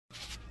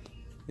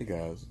Hey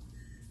guys,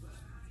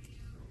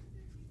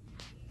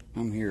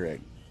 I'm here at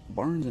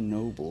Barnes &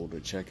 Noble to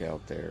check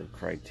out their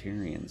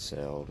Criterion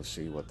sale to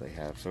see what they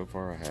have. So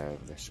far I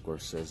have the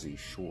Scorsese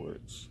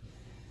shorts.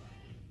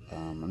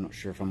 I'm not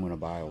sure if I'm going to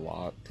buy a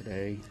lot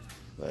today,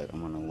 but I'm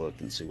going to look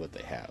and see what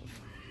they have.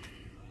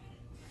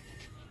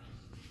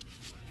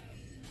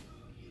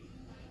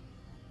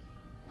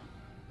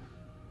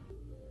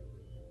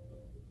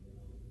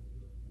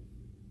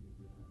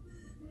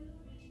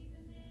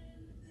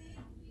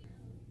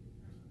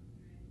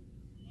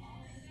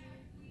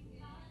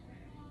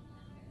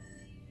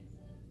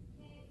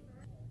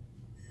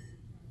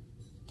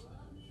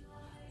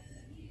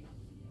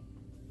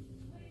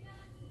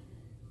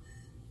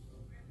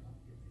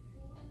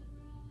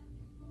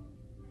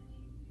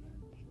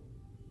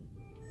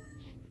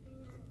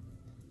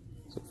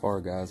 So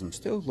far, guys, I'm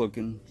still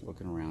looking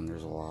around.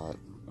 There's a lot.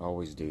 I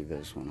always do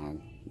this when I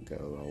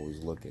go. I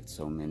always look at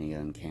so many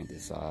and can't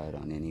decide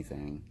on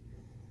anything.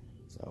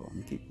 So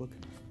I'm gonna keep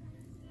looking.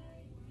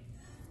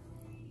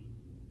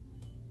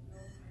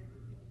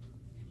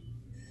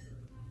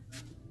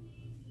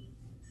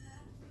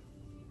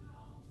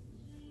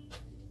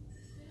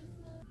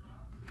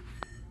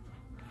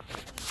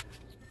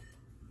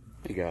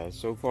 Hey guys,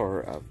 so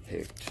far I've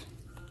picked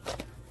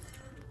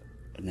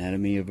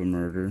Anatomy of a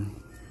Murder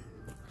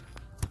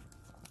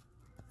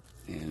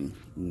and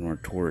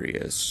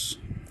Notorious.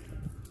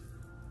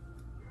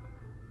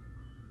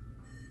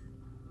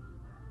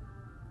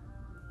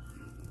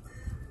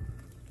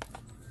 I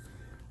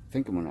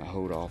think I'm going to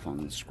hold off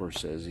on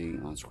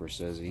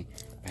Scorsese.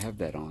 I have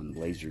that on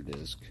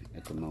Laserdisc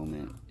at the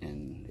moment,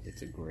 and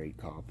it's a great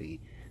copy,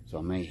 so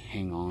I may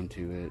hang on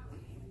to it.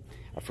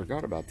 I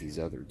forgot about these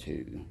other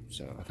two,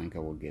 so I think I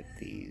will get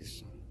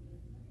these.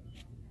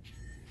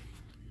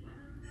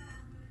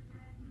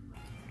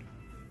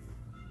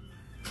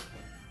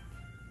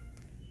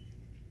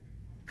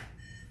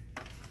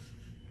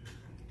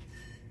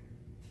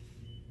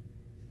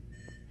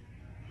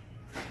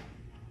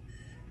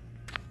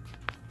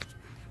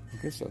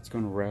 I guess that's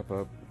going to wrap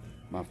up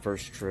my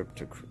first trip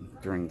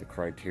during the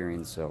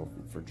Criterion sale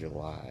for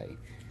July.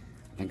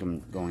 I think I'm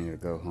going to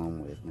go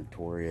home with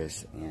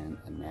Notorious and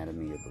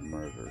Anatomy of a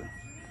Murder.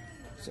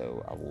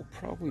 So I will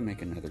probably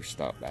make another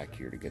stop back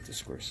here to get the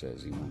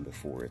Scorsese one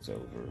before it's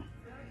over.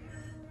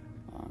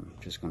 I'm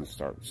just going to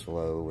start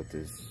slow with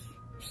this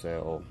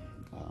sale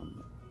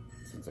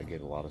since I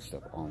get a lot of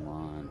stuff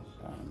online,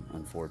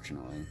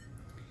 unfortunately.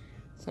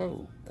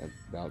 So that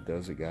about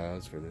does it,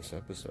 guys, for this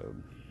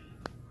episode.